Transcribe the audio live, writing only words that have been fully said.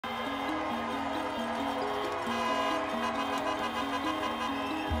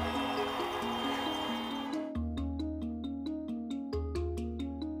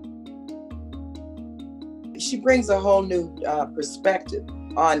she brings a whole new perspective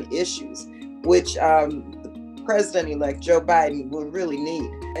on issues, which President-elect Joe Biden will really need.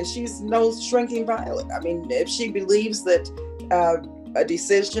 And she's no shrinking violet. I mean, if she believes that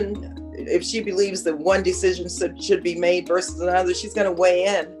if she believes that one decision should be made versus another, she's going to weigh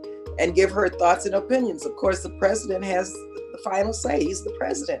in and give her thoughts and opinions. Of course, the president has the final say. He's the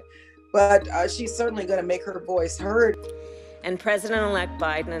president. But she's certainly going to make her voice heard. And President-elect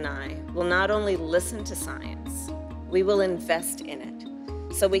Biden and I will not only listen to science, we will invest in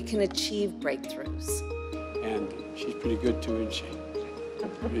it so we can achieve breakthroughs. And she's pretty good too, isn't she?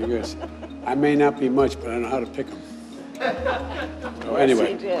 Pretty good. I may not be much, but I know how to pick them. So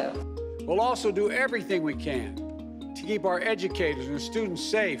anyway, Yes, you do. we'll also do everything we can to keep our educators and students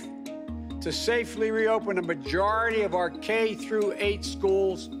safe, to safely reopen a majority of our K through 8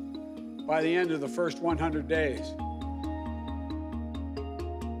 schools by the end of the first 100 days.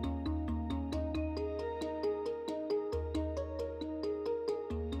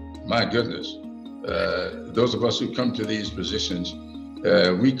 My goodness, those of us who come to these positions,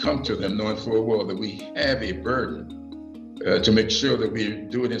 we come to them knowing full well that we have a burden to make sure that we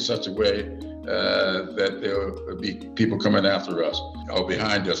do it in such a way that there will be people coming after us or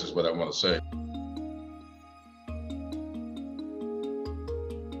behind us, is what I want to say.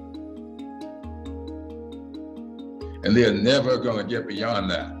 And they're never going to get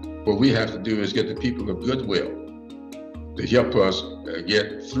beyond that. What we have to do is get the people of goodwill to help us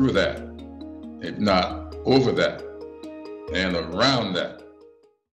get through that, if not over that and around that.